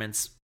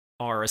requirements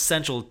are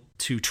essential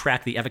to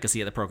track the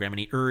efficacy of the program, and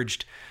he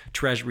urged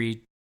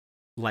Treasury,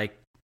 like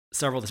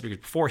several of the speakers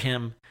before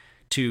him,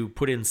 to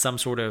put in some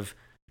sort of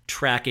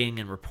tracking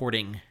and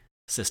reporting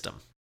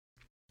system.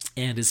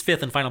 And his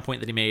 5th and final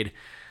point that he made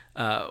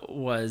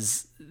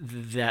was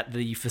that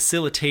the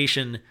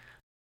facilitation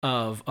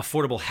of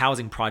affordable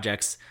housing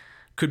projects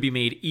could be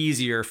made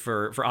easier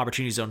for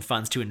Opportunity Zone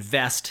funds to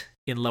invest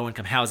in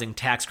low-income housing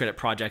tax credit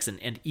projects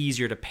and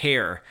easier to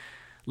pair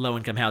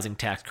low-income housing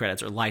tax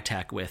credits, or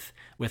LIHTC,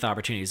 with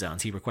Opportunity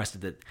Zones. He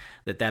requested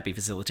that be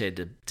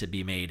facilitated to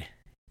be made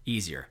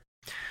easier.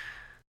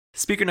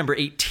 Speaker number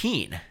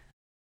 18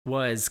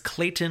 was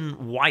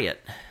Clayton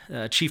Wyatt,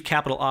 Chief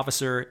Capital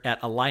Officer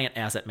at Alliant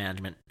Asset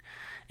Management.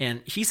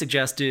 And he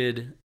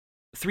suggested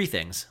 3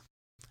 things.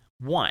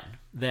 1,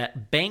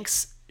 that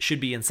banks should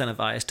be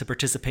incentivized to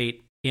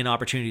participate in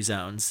Opportunity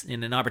Zones,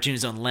 in an Opportunity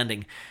Zone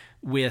lending,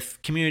 with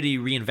Community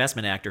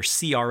Reinvestment Act, or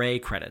CRA,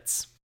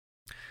 credits.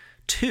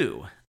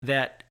 2,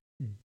 that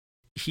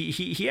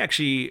he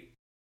actually,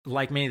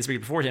 like many of the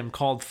speakers before him,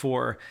 called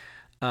for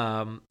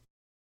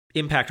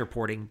impact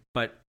reporting,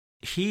 but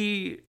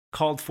he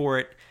called for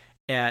it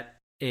at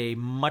a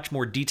much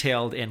more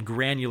detailed and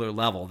granular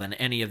level than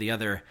any of the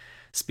other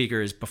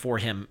speakers before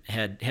him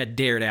had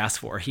dared ask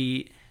for.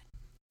 He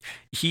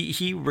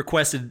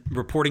requested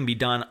reporting be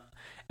done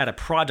at a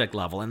project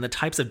level, and the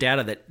types of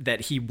data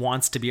that he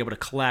wants to be able to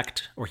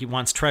collect, or he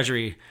wants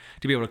Treasury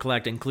to be able to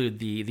collect, include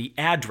the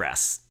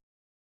address,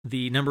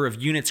 the number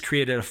of units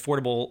created at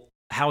affordable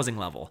housing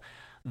level,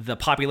 the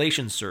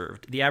population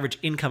served, the average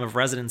income of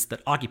residents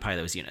that occupy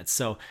those units.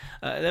 So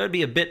that would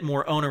be a bit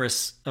more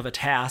onerous of a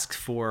task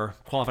for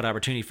qualified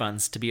opportunity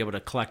funds to be able to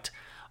collect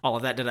all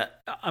of that data.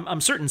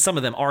 I'm certain some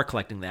of them are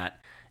collecting that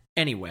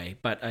anyway,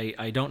 but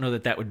I don't know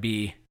that would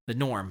be the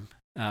norm.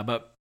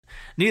 But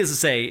needless to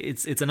say,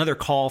 it's another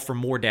call for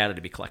more data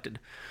to be collected.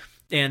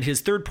 And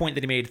his third point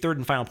that he made, third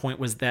and final point,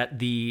 was that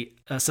the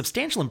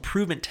substantial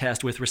improvement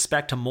test with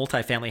respect to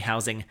multifamily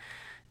housing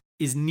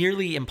is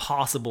nearly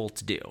impossible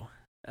to do.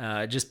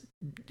 Just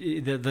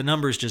the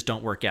numbers just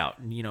don't work out.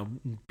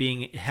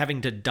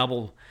 Having to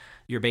double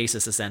your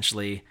basis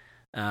essentially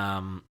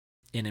in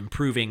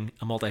improving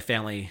a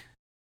multifamily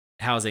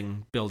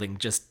housing building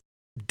just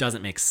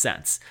doesn't make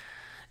sense.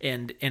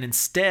 And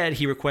instead,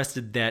 he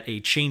requested that a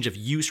change of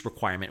use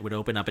requirement would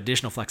open up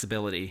additional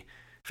flexibility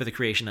for the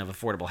creation of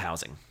affordable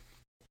housing.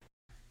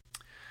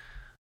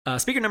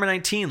 Speaker number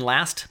 19,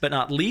 last but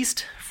not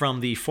least,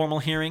 from the formal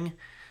hearing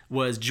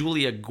was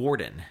Julia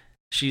Gordon.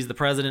 She's the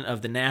president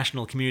of the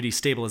National Community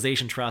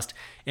Stabilization Trust,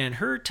 and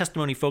her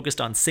testimony focused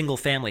on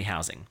single-family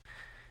housing.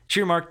 She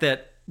remarked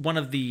that one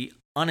of the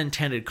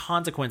unintended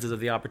consequences of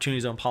the Opportunity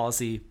Zone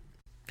policy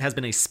has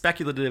been a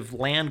speculative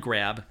land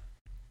grab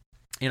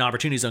in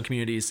Opportunity Zone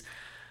communities,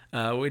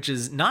 which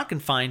is not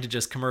confined to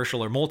just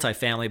commercial or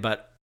multifamily,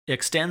 but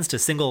extends to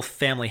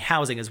single-family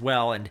housing as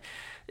well. And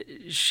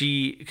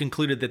she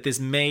concluded that this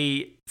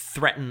may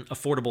threaten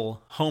affordable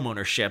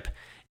homeownership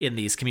in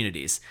these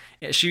communities.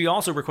 She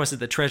also requested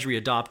that Treasury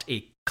adopt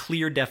a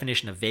clear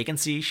definition of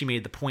vacancy. She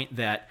made the point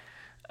that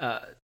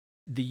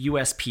the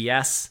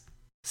USPS,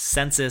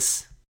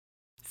 Census,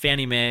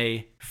 Fannie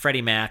Mae,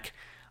 Freddie Mac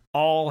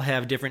all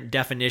have different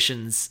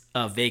definitions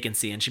of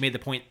vacancy. And she made the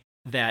point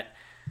that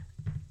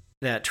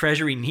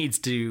Treasury needs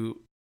to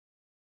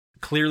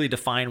clearly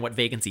define what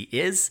vacancy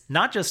is,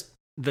 not just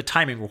the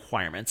timing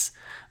requirements,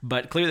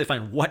 but clearly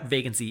define what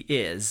vacancy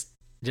is,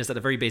 just at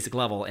a very basic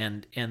level,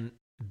 and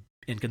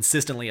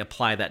consistently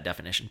apply that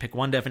definition. Pick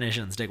one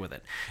definition and stick with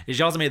it.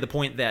 She also made the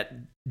point that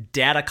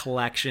data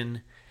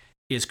collection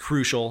is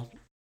crucial.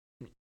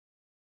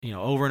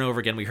 Over and over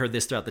again, we heard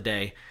this throughout the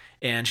day.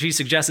 And she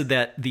suggested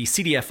that the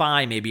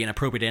CDFI may be an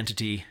appropriate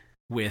entity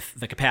with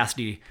the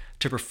capacity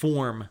to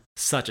perform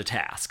such a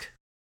task.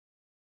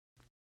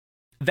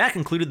 That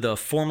concluded the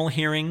formal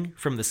hearing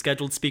from the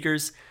scheduled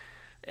speakers.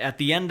 At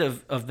the end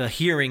of the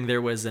hearing,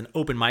 there was an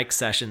open mic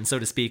session, so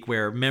to speak,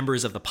 where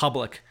members of the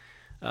public,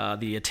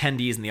 the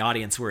attendees and the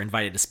audience, were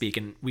invited to speak.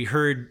 And we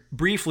heard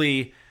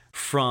briefly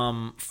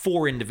from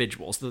 4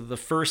 individuals. The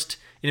first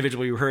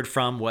individual we heard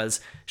from was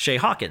Shay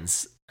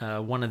Hawkins,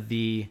 one of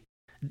the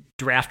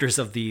drafters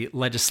of the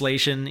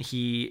legislation.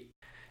 Shay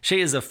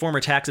is a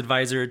former tax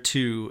advisor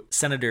to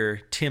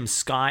Senator Tim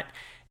Scott,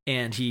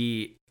 and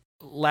he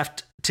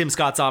left Tim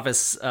Scott's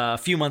office a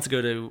few months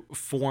ago to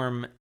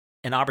form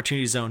an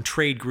Opportunity Zone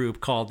trade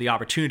group called the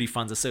Opportunity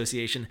Funds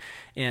Association.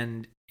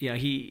 And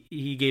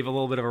he gave a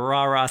little bit of a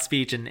rah-rah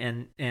speech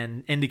and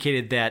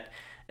indicated that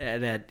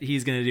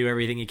he's going to do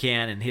everything he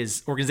can, and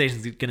his organization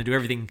is going to do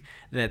everything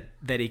that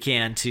he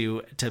can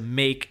to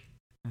make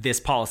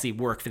this policy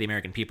work for the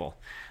American people.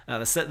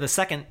 The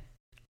second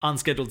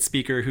unscheduled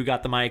speaker who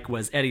got the mic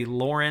was Eddie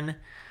Lauren.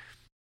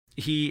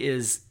 He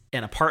is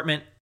an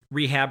apartment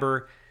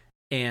rehabber,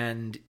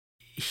 and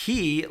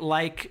he,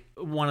 like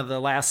one of the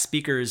last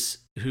speakers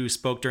who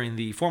spoke during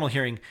the formal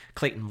hearing,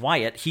 Clayton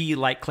Wyatt,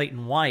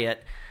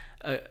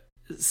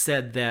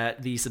 said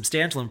that the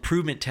substantial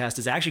improvement test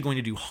is actually going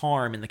to do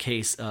harm in the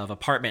case of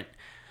apartment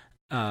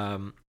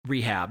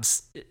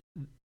rehabs.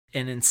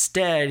 And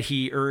instead,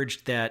 he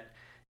urged that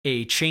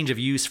a change of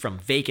use from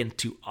vacant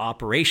to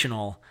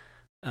operational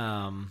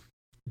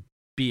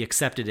be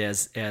accepted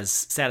as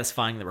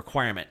satisfying the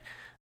requirement.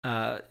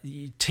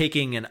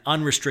 Taking an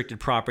unrestricted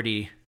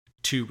property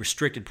to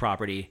restricted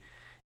property,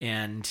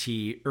 and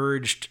he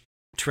urged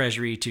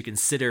Treasury to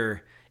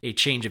consider a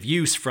change of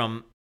use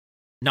from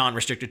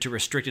non-restricted to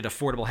restricted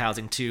affordable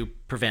housing to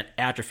prevent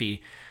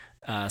atrophy,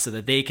 so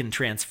that they can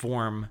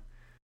transform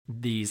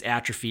these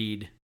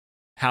atrophied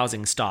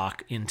housing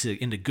stock into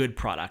good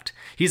product.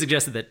 He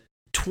suggested that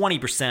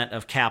 20%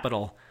 of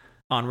capital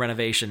on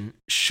renovation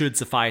should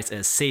suffice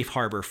as safe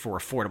harbor for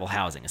affordable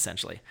housing,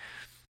 essentially,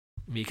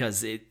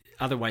 because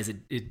otherwise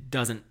it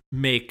doesn't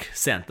make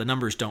sense. The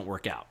numbers don't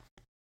work out.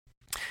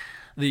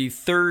 The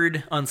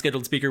third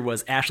unscheduled speaker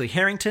was Ashley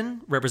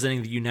Harrington,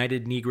 representing the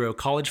United Negro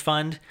College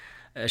Fund.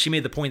 She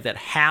made the point that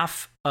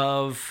half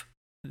of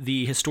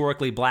the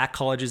historically black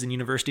colleges and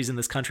universities in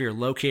this country are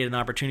located in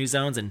opportunity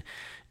zones, and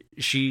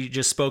she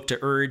just spoke to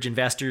urge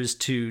investors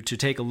to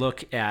take a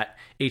look at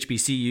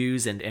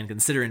HBCUs and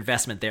consider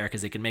investment there,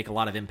 because it can make a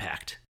lot of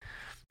impact,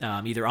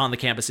 either on the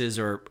campuses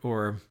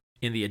or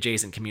in the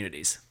adjacent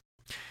communities.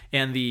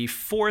 And the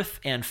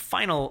fourth and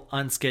final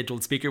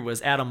unscheduled speaker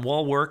was Adam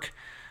Walwork,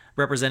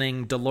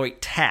 representing Deloitte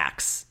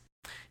Tax.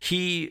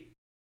 He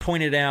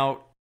pointed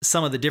out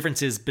some of the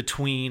differences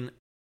between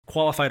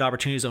qualified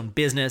opportunity zone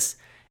business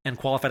and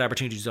qualified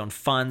opportunity zone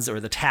funds, or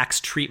the tax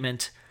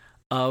treatment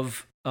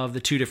of the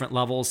two different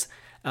levels.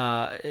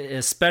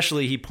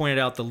 Especially, he pointed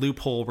out the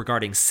loophole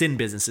regarding sin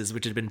businesses,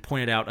 which had been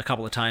pointed out a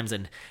couple of times,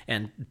 and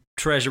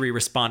Treasury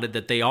responded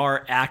that they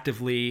are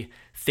actively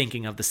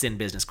thinking of the sin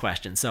business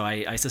question. So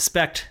I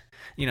suspect,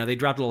 they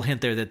dropped a little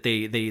hint there that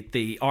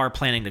they are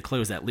planning to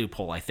close that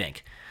loophole, I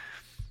think.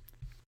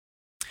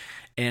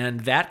 And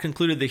that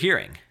concluded the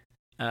hearing.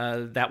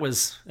 That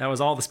was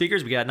all the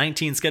speakers. We got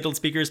 19 scheduled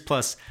speakers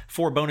plus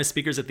 4 bonus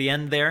speakers at the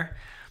end there.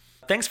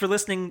 Thanks for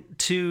listening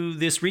to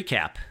this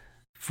recap.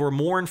 For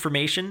more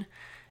information,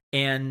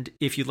 and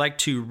if you'd like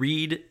to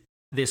read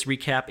this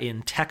recap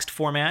in text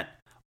format,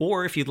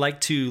 or if you'd like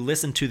to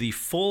listen to the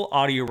full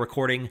audio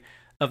recording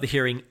of the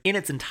hearing in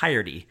its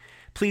entirety,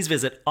 please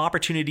visit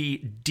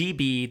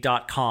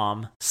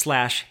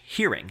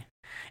opportunitydb.com/hearing.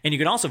 And you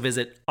can also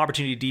visit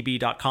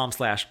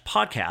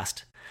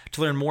opportunitydb.com/podcast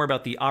to learn more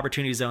about the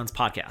Opportunity Zones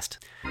podcast.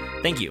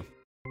 Thank you.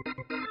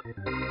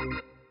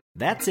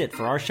 That's it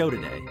for our show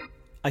today.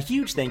 A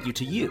huge thank you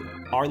to you,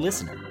 our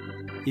listener.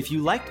 If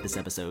you liked this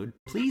episode,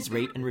 please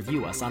rate and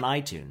review us on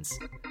iTunes.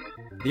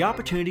 The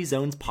Opportunity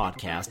Zones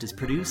podcast is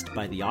produced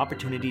by the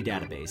Opportunity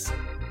Database.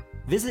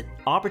 Visit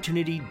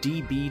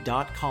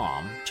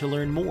OpportunityDB.com to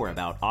learn more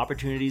about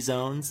Opportunity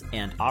Zones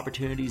and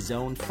Opportunity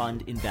Zone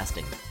Fund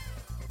investing.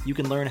 You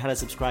can learn how to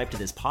subscribe to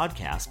this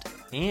podcast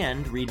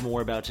and read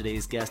more about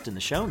today's guest in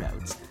the show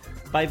notes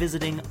by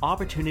visiting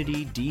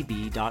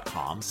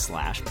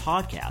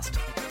OpportunityDB.com/podcast.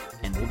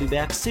 And we'll be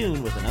back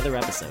soon with another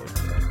episode.